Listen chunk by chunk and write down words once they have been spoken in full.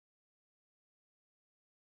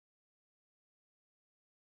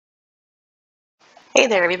Hey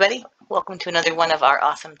there, everybody. Welcome to another one of our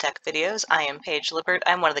awesome tech videos. I am Paige Lippert.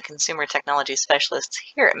 I'm one of the consumer technology specialists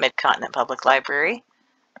here at Mid-Continent Public Library.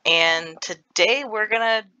 And today we're going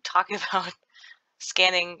to talk about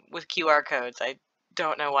scanning with QR codes. I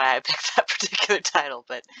don't know why I picked that particular title,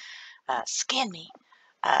 but scan me.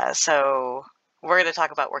 So we're going to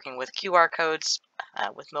talk about working with QR codes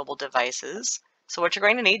with mobile devices. So what you're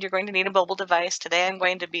going to need a mobile device. Today I'm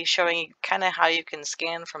going to be showing you kind of how you can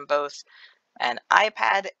scan from both an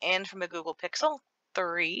iPad and from a Google Pixel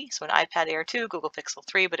 3, so an iPad Air 2, Google Pixel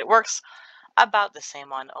 3, but it works about the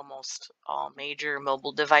same on almost all major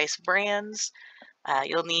mobile device brands.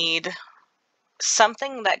 You'll need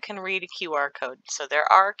something that can read a QR code. So there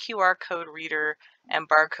are QR code reader and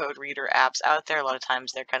barcode reader apps out there. A lot of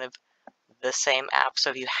times they're kind of the same app. So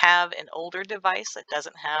if you have an older device that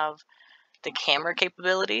doesn't have the camera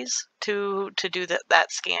capabilities to do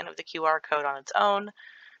that scan of the QR code on its own,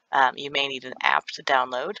 you may need an app to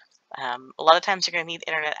download. A lot of times you're going to need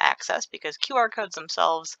internet access because QR codes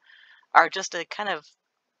themselves are just a kind of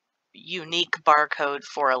unique barcode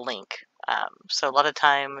for a link. So a lot of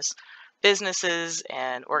times businesses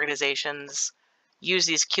and organizations use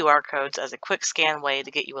these QR codes as a quick scan way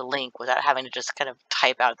to get you a link without having to just kind of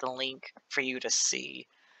type out the link for you to see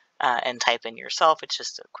and type in yourself. It's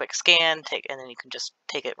just a quick scan, and then you can just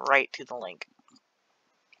take it right to the link.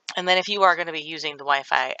 And then if you are going to be using the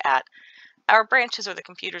Wi-Fi at our branches or the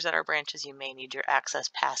computers at our branches, you may need your access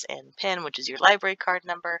pass and PIN, which is your library card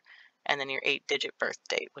number, and then your 8-digit birth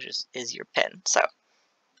date, which is your PIN. So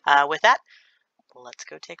with that, let's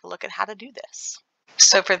go take a look at how to do this.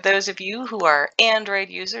 So for those of you who are Android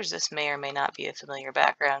users, this may or may not be a familiar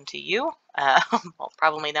background to you. Well,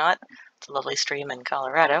 probably not. It's a lovely stream in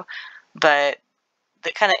Colorado. But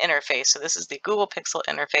the kind of interface, so this is the Google Pixel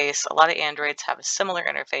interface. A lot of Androids have a similar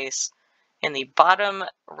interface. In the bottom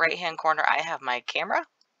right-hand corner, I have my camera.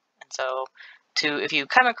 And so if you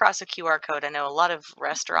come across a QR code, I know a lot of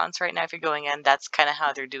restaurants right now, if you're going in, that's kind of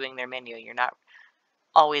how they're doing their menu. You're not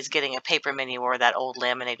always getting a paper menu or that old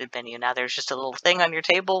laminated menu. Now there's just a little thing on your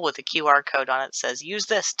table with a QR code on it that says, use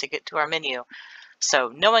this to get to our menu.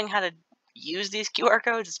 So knowing how to use these QR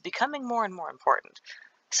codes is becoming more and more important.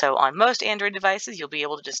 So on most Android devices, you'll be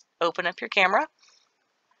able to just open up your camera.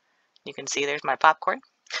 You can see there's my popcorn.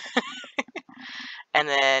 And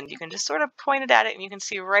then you can just sort of point it at it, and you can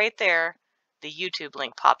see right there the YouTube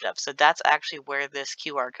link popped up. So that's actually where this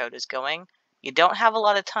QR code is going. You don't have a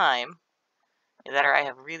lot of time. I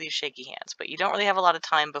have really shaky hands, but you don't really have a lot of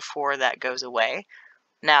time before that goes away.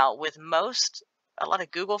 Now, with a lot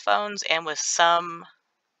of Google phones and with some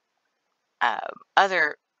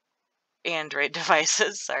other Android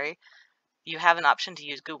devices, you have an option to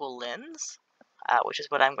use Google Lens, which is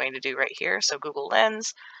what I'm going to do right here. So Google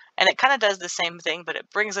Lens, and it kind of does the same thing, but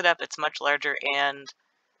it brings it up. It's much larger, and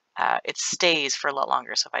it stays for a lot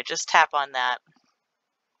longer. So if I just tap on that,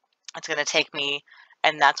 it's going to take me,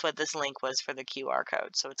 and that's what this link was for the QR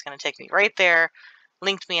code. So it's going to take me right there,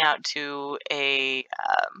 linked me out to a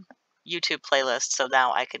YouTube playlist. So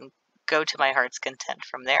now I can go to my heart's content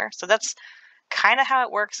from there. So that's kind of how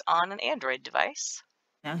it works on an Android device.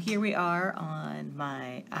 Now here we are on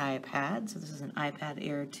my iPad. So this is an iPad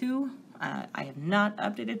Air 2. I have not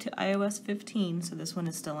updated to iOS 15, so this one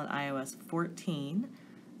is still on iOS 14.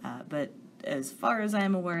 But as far as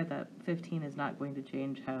I'm aware, that 15 is not going to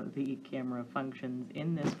change how the camera functions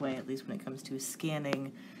in this way, at least when it comes to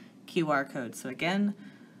scanning QR codes. So again,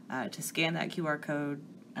 to scan that QR code,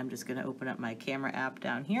 I'm just going to open up my camera app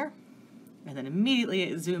down here, and then immediately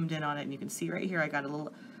it zoomed in on it, and you can see right here I got a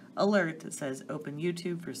little alert that says open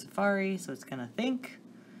YouTube for Safari, so it's going to think,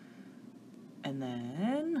 and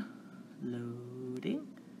then loading.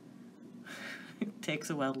 It takes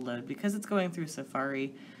a while to load because it's going through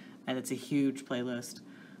Safari, and it's a huge playlist.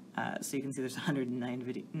 So you can see there's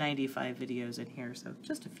 195 videos in here, so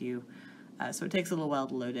just a few. So it takes a little while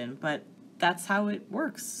to load in, but that's how it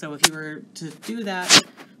works. So if you were to do that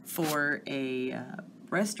for a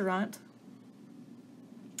restaurant,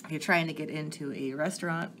 if you're trying to get into a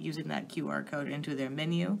restaurant using that QR code into their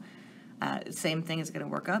menu, same thing is going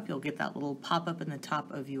to work up. You'll get that little pop-up in the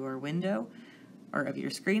top of your window or of your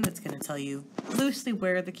screen that's going to tell you loosely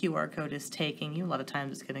where the QR code is taking you. A lot of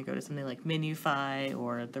times it's going to go to something like Menufy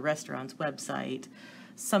or the restaurant's website,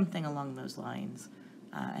 something along those lines.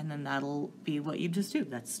 And then that'll be what you just do.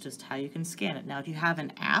 That's just how you can scan it. Now, if you have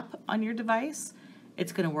an app on your device,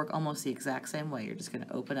 it's going to work almost the exact same way. You're just going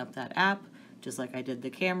to open up that app, just like I did the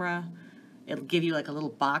camera. It'll give you like a little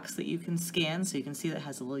box that you can scan, so you can see that it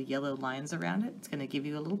has the little yellow lines around it. It's going to give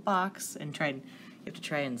you a little box, and you have to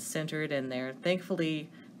try and center it in there. Thankfully,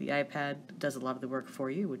 The iPad does a lot of the work for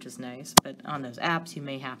you, which is nice, but on those apps you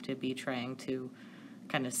may have to be trying to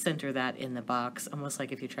kind of center that in the box, almost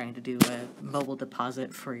like if you're trying to do a mobile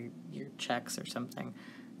deposit for your checks or something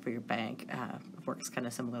for your bank. It works kind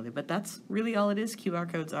of similarly, but that's really all it is.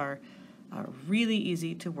 QR codes are really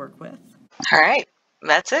easy to work with. All right,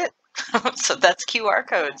 that's it. So that's QR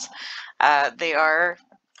codes. They are,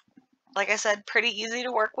 like I said, pretty easy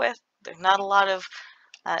to work with. There's not a lot of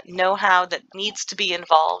know-how that needs to be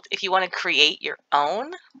involved. If you want to create your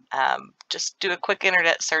own, just do a quick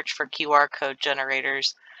internet search for QR code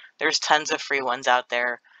generators. There's tons of free ones out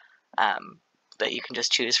there that you can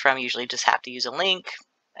just choose from. You usually just have to use a link,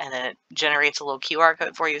 and then it generates a little QR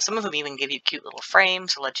code for you. Some of them even give you cute little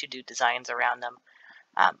frames to let you do designs around them.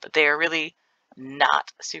 But they are really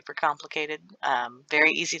not super complicated.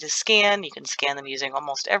 Very easy to scan. You can scan them using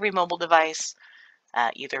almost every mobile device.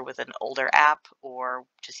 Either with an older app or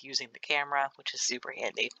just using the camera, which is super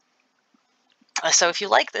handy. So if you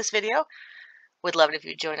like this video, we'd love it if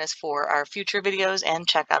you join us for our future videos and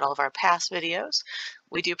check out all of our past videos.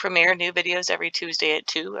 We do premiere new videos every Tuesday at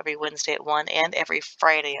 2, every Wednesday at 1, and every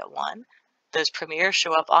Friday at 1. Those premieres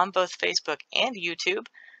show up on both Facebook and YouTube,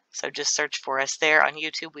 so just search for us there. On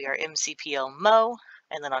YouTube, we are MCPL Mo,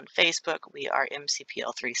 and then on Facebook, we are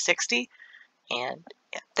MCPL 360. And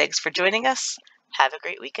yeah, thanks for joining us. Have a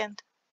great weekend.